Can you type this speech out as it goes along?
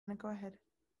Go ahead.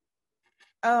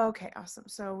 Oh, okay, awesome.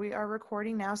 So we are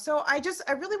recording now. So I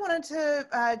really wanted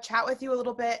to chat with you a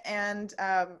little bit, and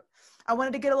I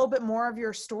wanted to get a little bit more of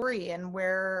your story and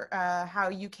how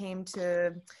you came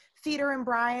to theater in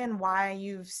Bryan, why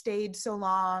you've stayed so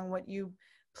long, what you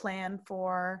plan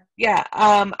for. Yeah,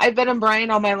 I've been in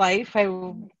Bryan all my life. I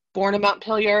was born in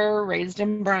Montpelier, raised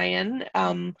in Bryan.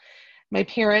 My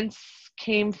parents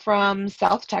came from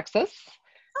South Texas.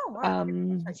 Oh, wow.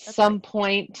 That's great. Some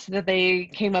point that they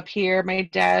came up here, my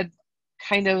dad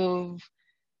kind of,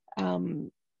 I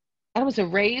don't want to say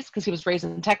raised because he was raised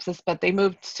in Texas, but they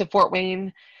moved to Fort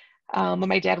Wayne when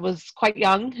my dad was quite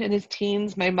young in his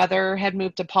teens. My mother had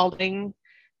moved to Paulding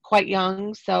quite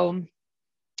young, so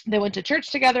they went to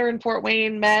church together in Fort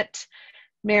Wayne, met,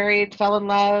 married, fell in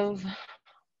love,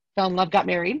 got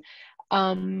married.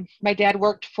 My dad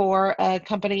worked for a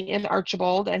company in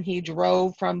Archibald, and he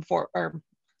drove from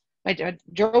my dad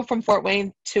drove from Fort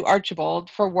Wayne to Archibald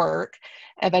for work.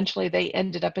 Eventually, they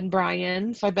ended up in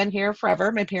Bryan. So I've been here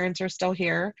forever. My parents are still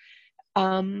here.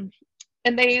 Um,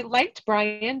 and they liked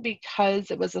Bryan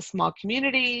because it was a small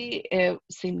community. It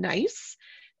seemed nice.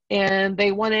 And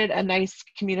they wanted a nice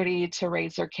community to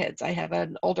raise their kids. I have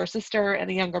an older sister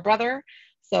and a younger brother.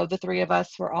 So the three of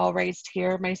us were all raised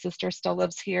here. My sister still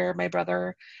lives here. My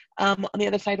brother on the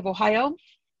other side of Ohio,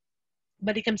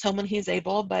 but he comes home when he's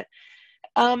able. But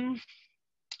um,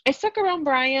 I stuck around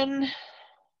Bryan.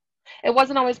 It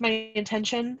wasn't always my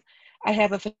intention. I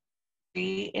have a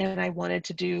photography and I wanted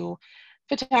to do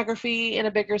photography in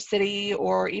a bigger city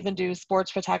or even do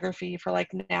sports photography for like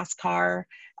NASCAR.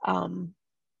 Um,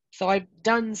 so I've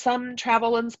done some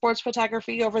travel and sports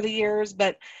photography over the years,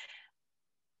 but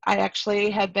I actually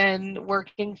have been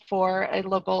working for a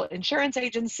local insurance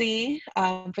agency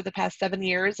for the past 7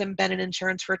 years and been in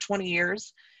insurance for 20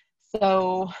 years.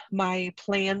 So my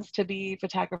plans to be a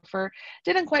photographer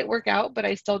didn't quite work out, but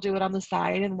I still do it on the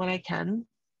side and when I can.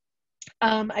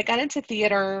 I got into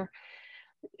theater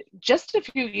just a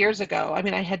few years ago. I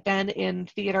mean, I had been in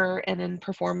theater and in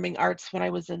performing arts when I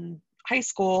was in high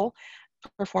school,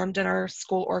 performed in our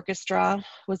school orchestra,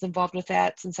 was involved with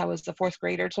that since I was a fourth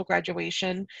grader till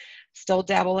graduation, still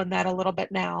dabble in that a little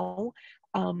bit now.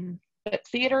 But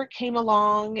theater came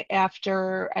along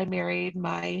after I married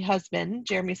my husband,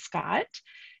 Jeremy Scott,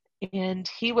 and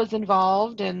he was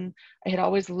involved, and I had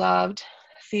always loved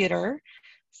theater.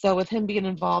 So with him being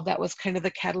involved, that was kind of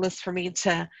the catalyst for me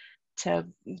to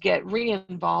get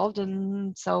re-involved,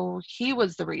 and so he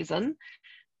was the reason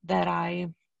that I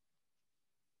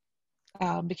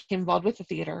became involved with the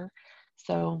theater.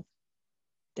 So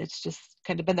it's just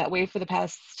kind of been that way for the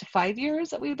past 5 years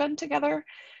that we've been together.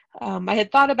 I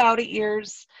had thought about it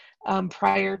years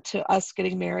prior to us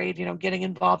getting married, getting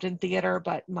involved in theater,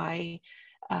 but my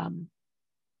um,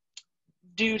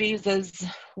 duties as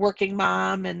working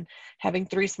mom and having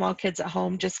three small kids at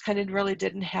home just kind of really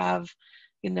didn't have,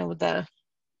 the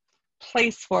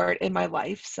place for it in my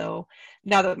life. So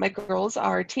now that my girls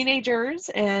are teenagers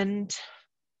and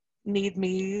need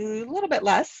me a little bit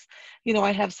less,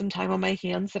 I have some time on my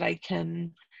hands that I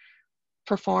can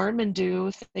perform and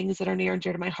do things that are near and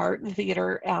dear to my heart. The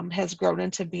theater has grown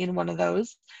into being one of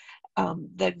those.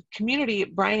 The community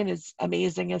at Bryan is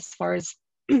amazing as far as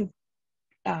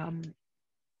um,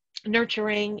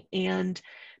 nurturing and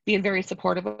being very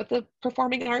supportive of the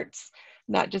performing arts,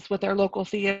 not just with our local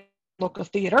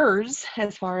theaters,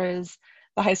 as far as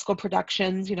the high school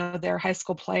productions, their high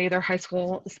school play, their high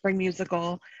school spring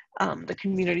musical. The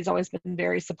community's always been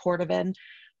very supportive, and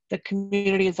the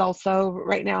community is also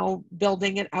right now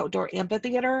building an outdoor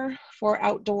amphitheater for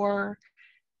outdoor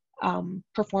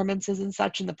performances and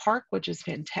such in the park, which is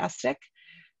fantastic.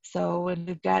 So, and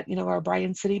we've got, our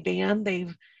Bryan City Band. They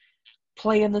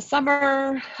play in the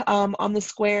summer on the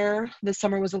square. This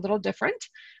summer was a little different,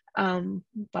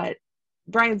 but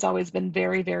Bryan's always been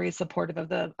very, very supportive of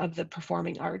the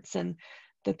performing arts, and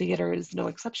the theater is no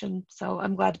exception. So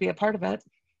I'm glad to be a part of it.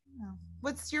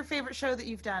 What's your favorite show that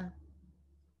you've done?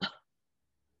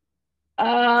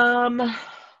 Um,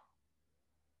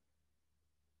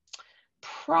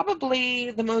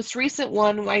 Probably the most recent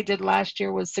one I did last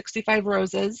year was 65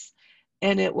 Roses,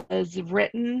 and it was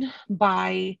written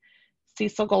by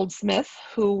Cecil Goldsmith,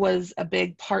 who was a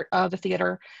big part of the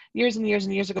theater years and years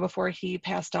and years ago before he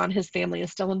passed on. His family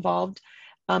is still involved,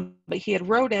 but he had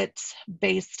wrote it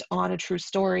based on a true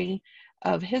story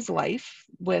of his life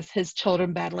with his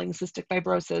children battling cystic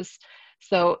fibrosis.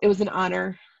 So it was an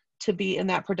honor to be in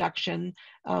that production,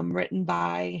 written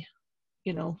by,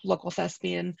 local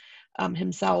thespian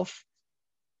himself.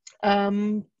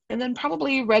 And then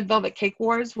probably Red Velvet Cake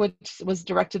Wars, which was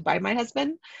directed by my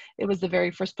husband. It was the very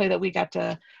first play that we got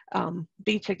to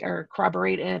or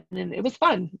corroborate in, and it was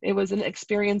fun. It was an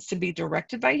experience to be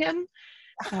directed by him.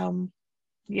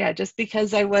 Yeah, just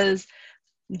because I was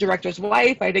director's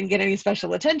wife, I didn't get any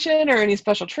special attention or any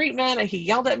special treatment. He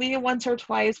yelled at me once or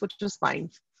twice, which was fine.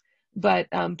 But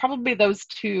probably those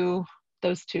two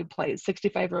plays,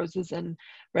 65 Roses and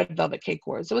Red Velvet Cake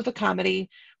Wars. It was a comedy.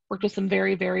 Worked with some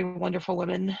very, very wonderful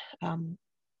women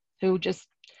who just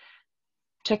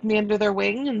took me under their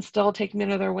wing and still take me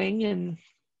under their wing and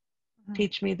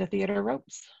teach me the theater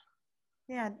ropes.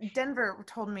 Yeah, Denver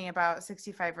told me about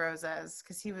 65 Roses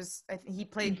because he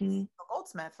played Cecil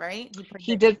Goldsmith, right?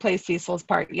 He did play Cecil's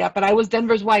part, yeah, but I was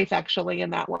Denver's wife actually in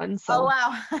that one. So. Oh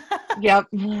wow. Yep.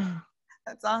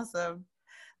 That's awesome.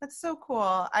 That's so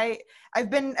cool. I've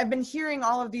been hearing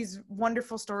all of these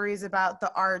wonderful stories about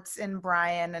the arts in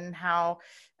Bryan and how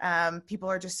people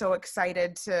are just so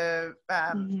excited to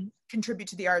contribute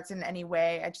to the arts in any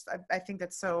way. I think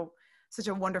that's such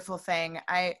a wonderful thing.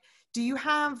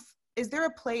 Is there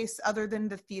a place other than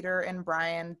the theater in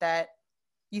Bryan that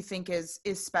you think is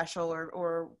special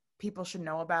or people should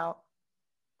know about?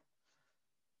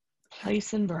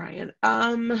 Place in Bryan.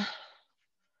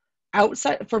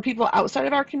 Outside, for people outside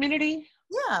of our community?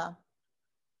 Yeah.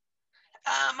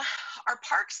 Our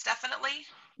parks, definitely.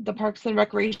 The Parks and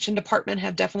Recreation Department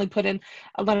have definitely put in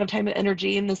a lot of time and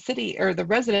energy in the city, or the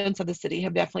residents of the city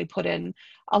have definitely put in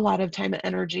a lot of time and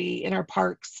energy in our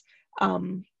parks.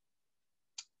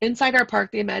 Inside our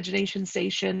park, the Imagination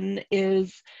Station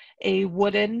is a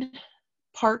wooden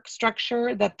park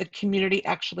structure that the community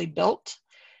actually built.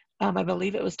 I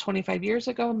believe it was 25 years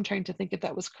ago. I'm trying to think if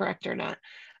that was correct or not.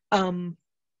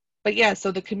 But yeah,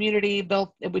 so the community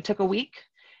we took a week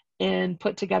and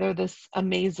put together this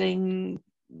amazing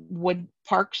wood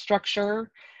park structure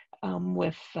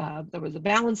there was a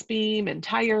balance beam and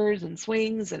tires and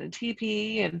swings and a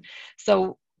teepee. And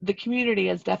so the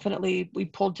community we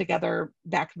pulled together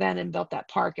back then and built that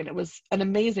park, and it was an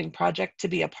amazing project to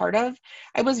be a part of.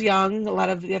 I was young, a lot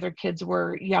of the other kids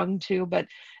were young too, but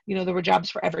there were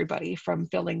jobs for everybody, from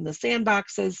filling the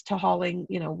sandboxes to hauling,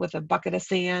 with a bucket of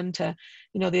sand to,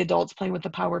 the adults playing with the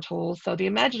power tools. So the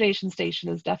Imagination Station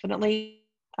is definitely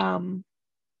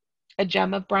a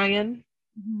gem of Bryan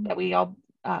that we all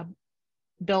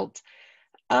built.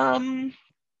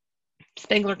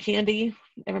 Spangler Candy.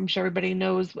 I'm sure everybody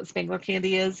knows what Spangler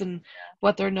Candy is and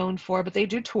what they're known for, but they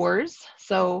do tours.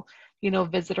 So,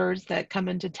 visitors that come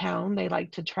into town, they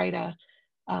like to try to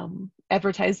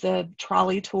advertise the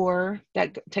trolley tour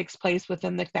that takes place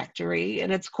within the factory.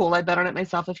 And it's cool. I've been on it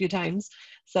myself a few times.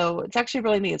 So it's actually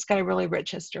really neat. It's got a really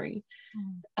rich history.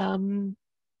 I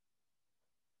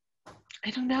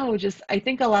don't know, I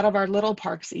think a lot of our little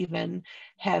parks even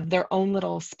have their own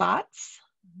little spots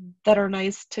that are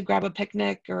nice to grab a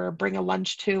picnic or bring a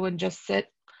lunch to and just sit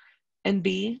and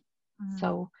be.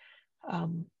 So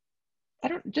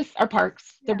our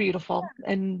parks, they're beautiful.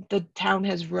 And the town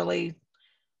has really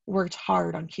worked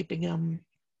hard on keeping them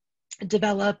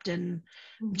developed and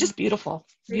just beautiful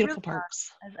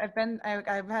parks.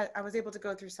 I was able to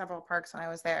go through several parks when I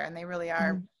was there, and they really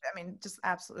are, just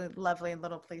absolutely lovely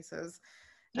little places.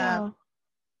 Yeah.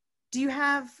 Do you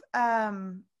have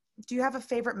a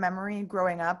favorite memory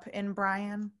growing up in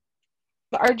Bryan?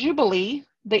 Our Jubilee,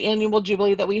 the annual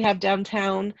Jubilee that we have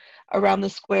downtown around the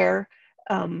square,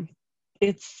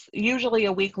 it's usually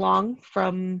a week long,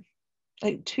 from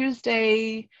like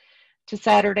Tuesday to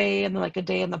Saturday, and then like a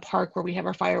day in the park where we have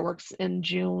our fireworks in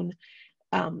June.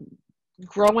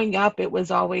 Growing up, it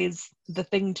was always the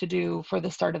thing to do for the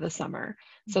start of the summer.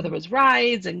 So there was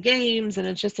rides and games, and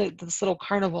it's just this little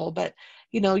carnival. But,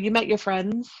 you met your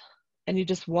friends and you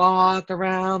just walk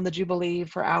around the Jubilee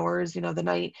for hours, the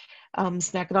night,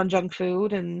 snacking on junk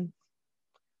food and,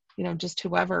 just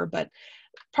whoever. But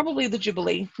probably the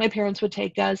Jubilee. My parents would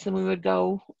take us, and we would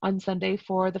go on Sunday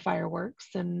for the fireworks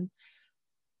and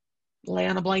lay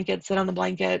on a blanket, sit on the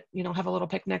blanket, have a little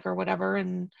picnic or whatever,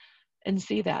 and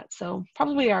see that. So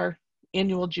probably our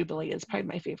annual Jubilee is probably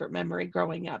my favorite memory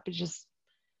growing up.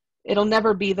 It'll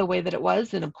never be the way that it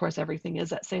was. And of course, everything is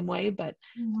that same way. But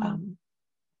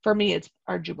for me, it's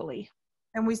our Jubilee.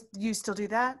 And you still do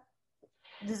that?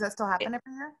 Does that still happen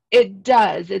every year? It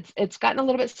does. It's gotten a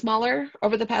little bit smaller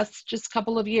over the past just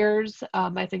couple of years.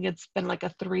 I think it's been like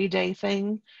a 3-day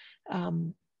thing.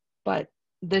 But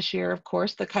this year, of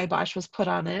course, the kibosh was put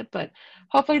on it, but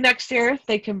hopefully next year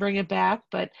they can bring it back.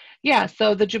 But yeah,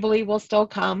 so the Jubilee will still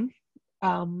come.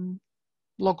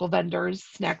 Local vendors,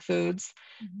 snack foods.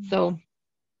 So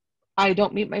I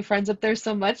don't meet my friends up there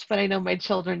so much, but I know my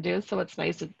children do. So it's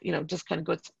nice to, just kind of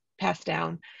go passed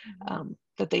down, Mhm.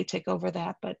 that they take over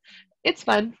that. But it's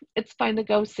fun. It's fun to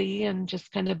go see and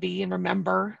just kind of be and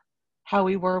remember how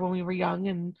we were when we were young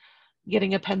and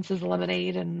getting a Pence's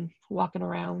lemonade and walking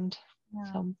around.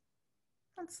 Yeah, So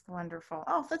that's wonderful.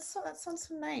 Oh, that sounds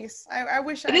so nice. I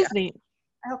wish it is neat.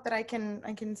 I hope that I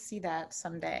can see that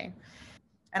someday.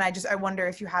 And I wonder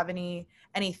if you have any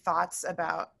thoughts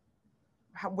about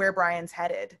where Bryan's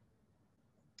headed.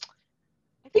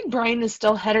 I think Bryan is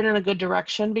still headed in a good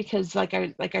direction because like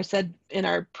I said in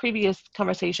our previous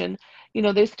conversation,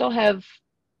 they still have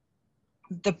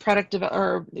the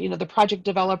or the project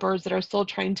developers that are still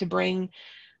trying to bring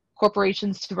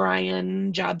corporations to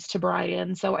Bryan, jobs to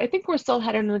Bryan. So I think we're still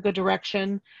headed in a good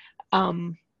direction.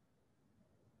 Um,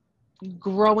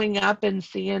 Growing up and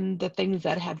seeing the things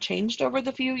that have changed over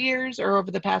the few years or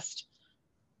over the past,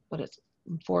 what is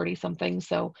 40 something.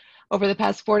 So over the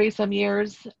past 40 some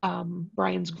years,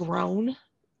 Bryan's grown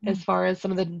as far as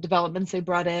some of the developments they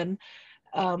brought in.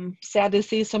 Sad to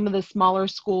see some of the smaller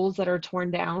schools that are torn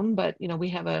down, but we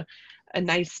have a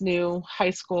nice new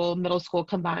high school, middle school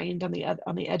combined on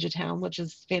the edge of town, which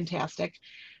is fantastic.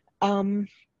 Um,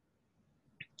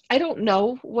 I don't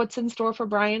know what's in store for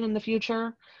Bryan in the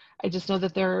future. I just know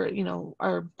that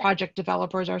our project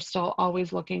developers are still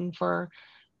always looking for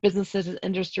businesses and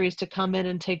industries to come in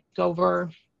and take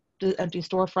over the empty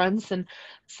storefronts. And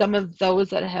some of those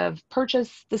that have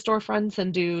purchased the storefronts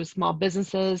and do small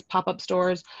businesses, pop-up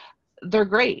stores, they're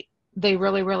great. They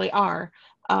really, really are.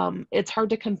 It's hard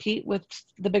to compete with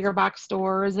the bigger box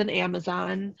stores and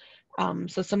Amazon.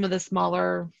 So some of the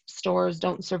smaller stores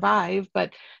don't survive,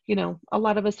 but a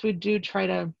lot of us, we do try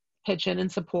to pitch in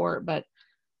and support, but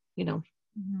you know,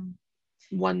 Mhm.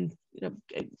 one,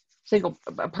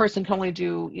 a person can only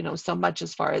do, so much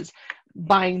as far as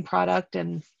buying product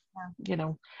and,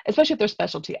 Yeah. especially if they're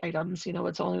specialty items,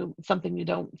 it's only something you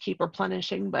don't keep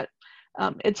replenishing, but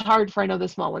it's hard for, I know, the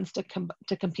small ones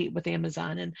to compete with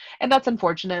Amazon, and that's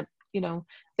unfortunate,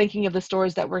 thinking of the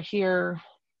stores that were here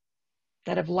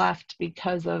that have left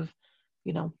because of,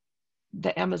 you know,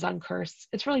 the Amazon curse.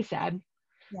 It's really sad,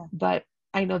 Yeah. but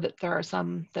I know that there are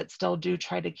some that still do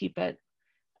try to keep it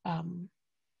um,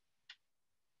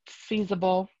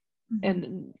 feasible Mhm.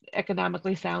 and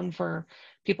economically sound for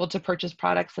people to purchase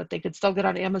products that they could still get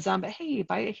on Amazon, but hey,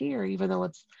 buy it here, even though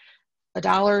it's a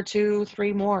dollar, two,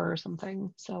 three more or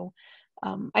something. So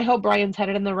I hope Bryan's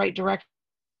headed in the right direction.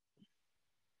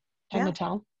 Time Yeah. to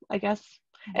tell, I guess.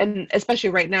 Mhm. And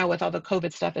especially right now with all the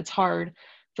COVID stuff, it's hard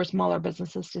for smaller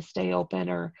businesses to stay open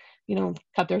or,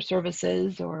 cut their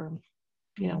services or,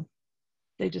 you Mhm. know,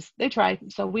 they try.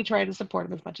 So we try to support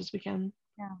them as much as we can.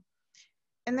 Yeah.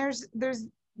 And there's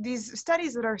these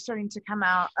studies that are starting to come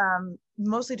out,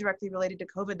 mostly directly related to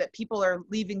COVID, that people are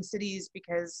leaving cities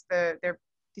because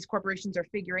these corporations are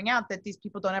figuring out that these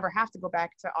people don't ever have to go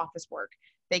back to office work.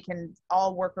 They can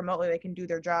all work remotely. They can do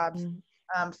their jobs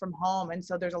Mm. from home. And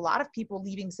so there's a lot of people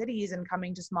leaving cities and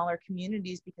coming to smaller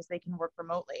communities because they can work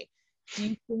remotely. Do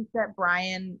you think that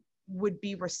Bryan would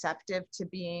be receptive to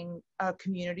being a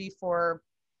community for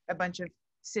a bunch of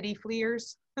city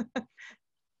fleers?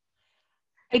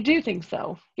 I do think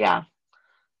so. Yeah.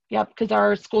 Yep. Because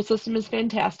our school system is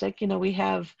fantastic. We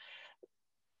have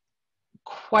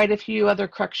quite a few other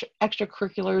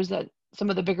extracurriculars that some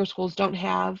of the bigger schools don't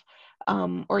have,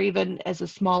 or even as a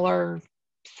smaller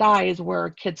size where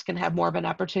kids can have more of an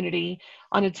opportunity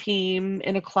on a team,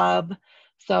 in a club.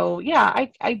 So yeah,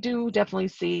 I do definitely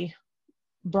see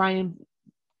Bryan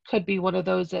could be one of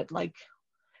those that, like,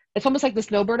 it's almost like the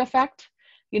snowbird effect.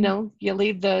 You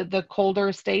leave the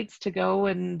colder states to go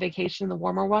and vacation in the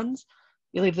warmer ones.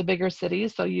 You leave the bigger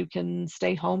cities so you can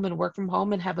stay home and work from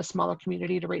home and have a smaller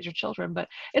community to raise your children. But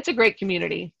it's a great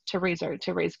community to raise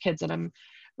kids, and I'm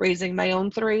raising my own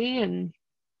three, and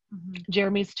Mhm.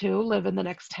 Jeremy's two live in the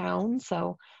next town.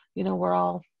 So we're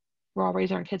all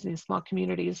raising our kids in these small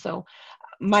communities. So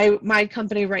my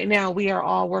company right now, we are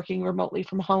all working remotely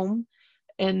from home,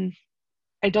 and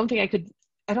I don't think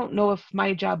I don't know if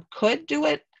my job could do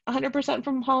it 100%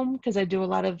 from home because I do a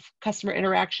lot of customer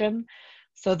interaction.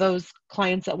 So those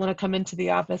clients that want to come into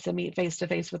the office and meet face to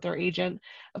face with their agent,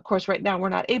 of course, right now we're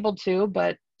not able to,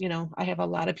 but I have a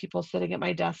lot of people sitting at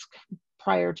my desk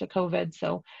prior to COVID.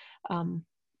 So um,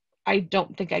 I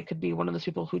don't think I could be one of those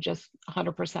people who just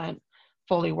 100%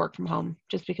 fully work from home,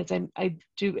 just because I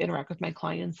do interact with my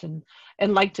clients and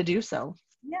like to do so.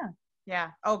 Yeah.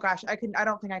 Yeah. Oh gosh, I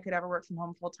don't think I could ever work from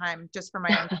home full time just for my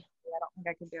own. I don't think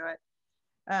I could do it.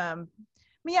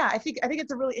 But yeah, I think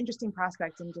it's a really interesting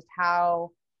prospect, and just how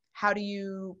do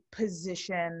you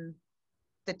position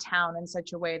the town in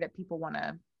such a way that people want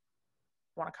to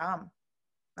come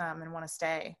and want to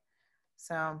stay.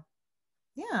 So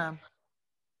Yeah.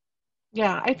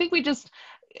 Yeah, I think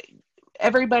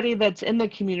everybody that's in the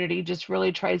community just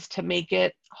really tries to make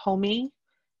it homey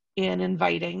and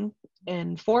inviting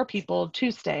and for people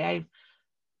to stay.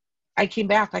 I came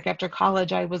back like after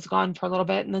college. I was gone for a little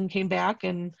bit and then came back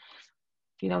and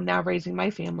now raising my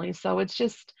family. So it's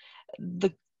just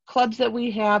the clubs that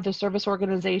we have, the service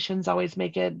organizations always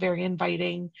make it very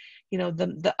inviting.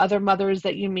 The other mothers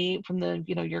that you meet from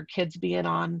your kids being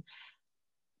on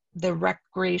the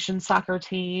recreation soccer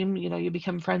team, you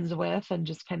become friends with and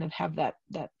just kind of have that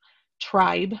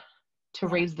tribe to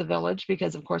Yeah. raise the village,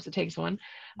 because of course it takes one.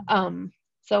 Mhm.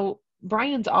 So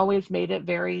Bryan's always made it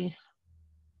very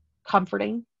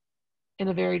comforting in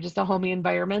a very just a homey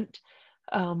environment.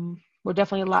 We're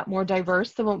definitely a lot more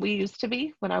diverse than what we used to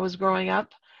be when I was growing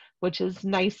up, which is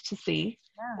nice to see.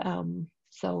 Yeah.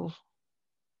 So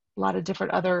a lot of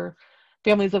different other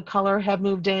families of color have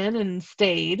moved in and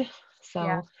stayed.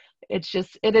 Yeah. So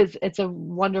it's a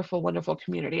wonderful, wonderful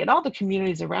community. And all the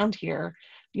communities around here,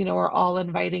 are all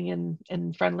inviting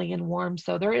and friendly and warm.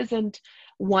 So there isn't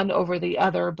one over the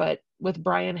other, but with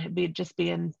Bryan just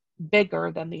being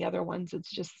bigger than the other ones,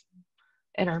 it's just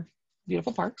in our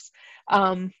beautiful parks.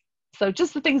 So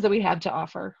just the things that we have to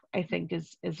offer, I think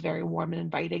is very warm and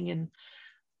inviting and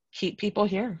keep people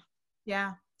here.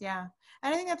 Yeah. Yeah.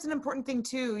 And I think that's an important thing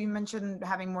too. You mentioned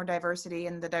having more diversity,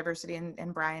 and the diversity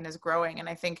in Bryan is growing. And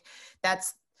I think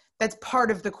that's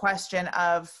part of the question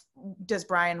of, does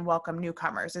Bryan welcome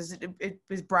newcomers? Is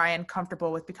Bryan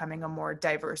comfortable with becoming a more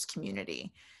diverse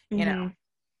community? Mm-hmm.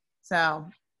 So,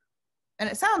 and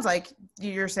it sounds like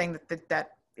you're saying that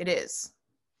it is.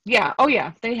 Yeah. Oh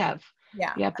yeah, they have.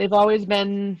 Yeah. Yeah, they've always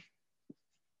been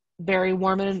very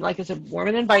warm and, like I said, warm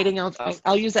and inviting.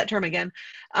 I'll use that term again.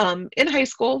 In high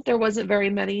school, there wasn't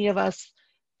very many of us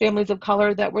families of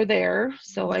color that were there,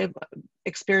 so I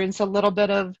experienced a little bit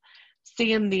of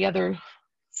seeing the other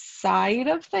side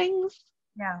of things,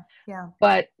 Yeah. Yeah.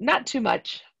 but not too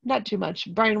much. Not too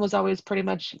much. Bryan was always pretty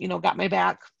much, got my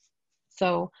back.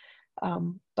 So,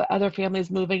 but other families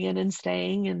moving in and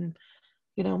staying, and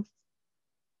you know,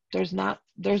 there's not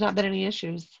been any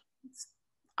issues.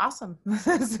 Awesome.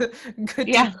 That's good to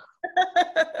Yeah. know.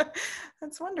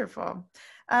 That's wonderful.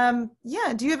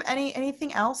 Yeah. Do you have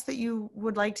anything else that you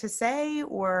would like to say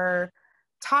or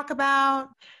talk about?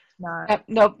 Not.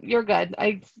 Nope, you're good.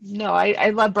 I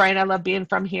love Bryan. I love being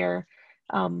from here.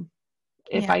 Um,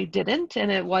 if Yeah. I didn't,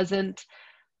 and it wasn't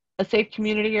a safe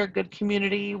community or a good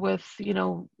community with,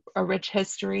 a rich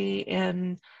history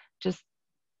and just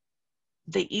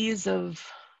the ease of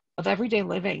everyday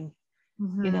living.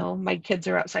 Mm-hmm. My kids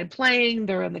are outside playing,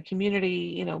 they're in the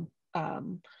community,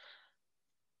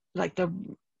 like the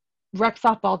rec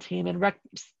softball team and rec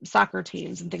soccer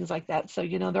teams and things like that. So,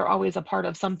 they're always a part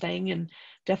of something, and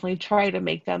definitely try to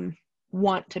make them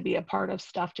want to be a part of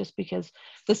stuff just because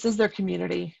this is their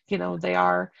community. They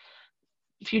are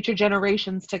future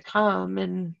generations to come.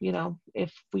 And,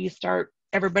 if we start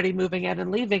everybody moving out and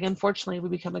leaving, unfortunately, we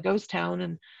become a ghost town.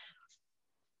 And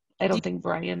I Do don't think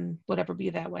Bryan would ever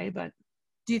be that way, but.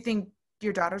 Do you think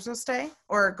your daughters will stay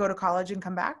or go to college and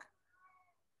come back?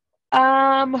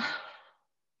 Um,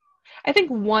 I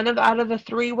think out of the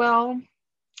three will.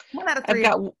 One out of I've three.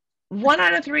 got one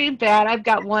out of three bad. I've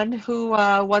got one who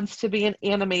wants to be an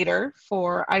animator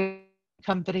for a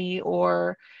company,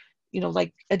 or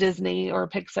like a Disney or a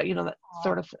Pixar, that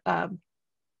sort of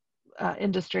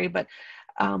industry. But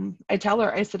I tell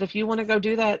her, I said, if you want to go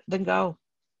do that, then go.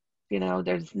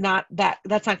 There's not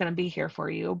that's not going to be here for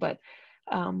you. But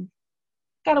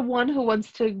got a one who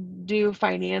wants to do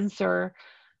finance or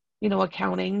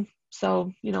accounting.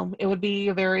 So it would be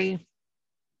a very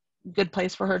good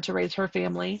place for her to raise her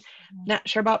family. Not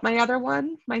sure about my other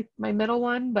one, my middle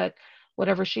one, but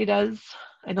whatever she does,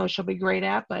 I know she'll be great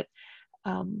at. But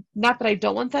not that I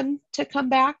don't want them to come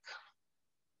back,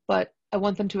 but I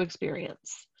want them to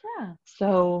experience. Yeah.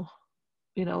 So,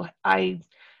 I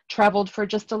traveled for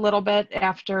just a little bit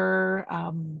after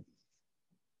I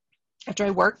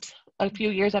worked a few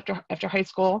years after high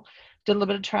school, did a little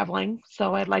bit of traveling.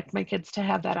 So I'd like my kids to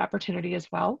have that opportunity as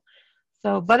well.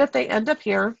 So, but if they end up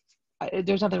here,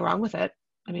 there's nothing wrong with it.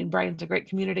 I mean, Bryan's a great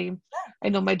community. I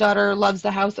know my daughter loves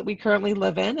the house that we currently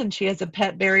live in, and she has a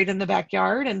pet buried in the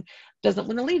backyard and doesn't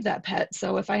want to leave that pet.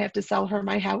 So if I have to sell her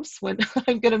my house when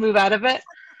I'm going to move out of it,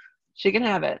 she can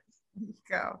have it. There you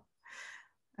go.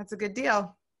 That's a good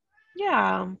deal.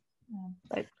 Yeah.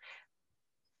 But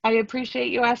I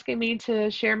appreciate you asking me to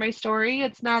share my story.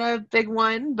 It's not a big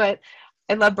one, but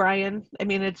I love Bryan. I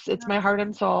mean, it's my heart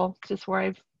and soul, just where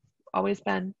I've always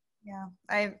been. Yeah,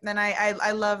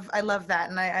 I love that,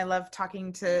 and I love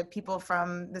talking to people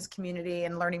from this community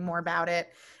and learning more about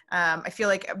it. I feel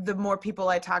like the more people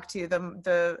I talk to,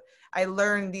 the I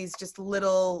learn these just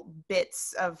little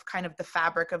bits of kind of the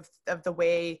fabric of the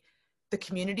way the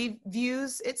community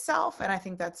views itself, and I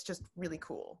think that's just really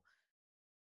cool.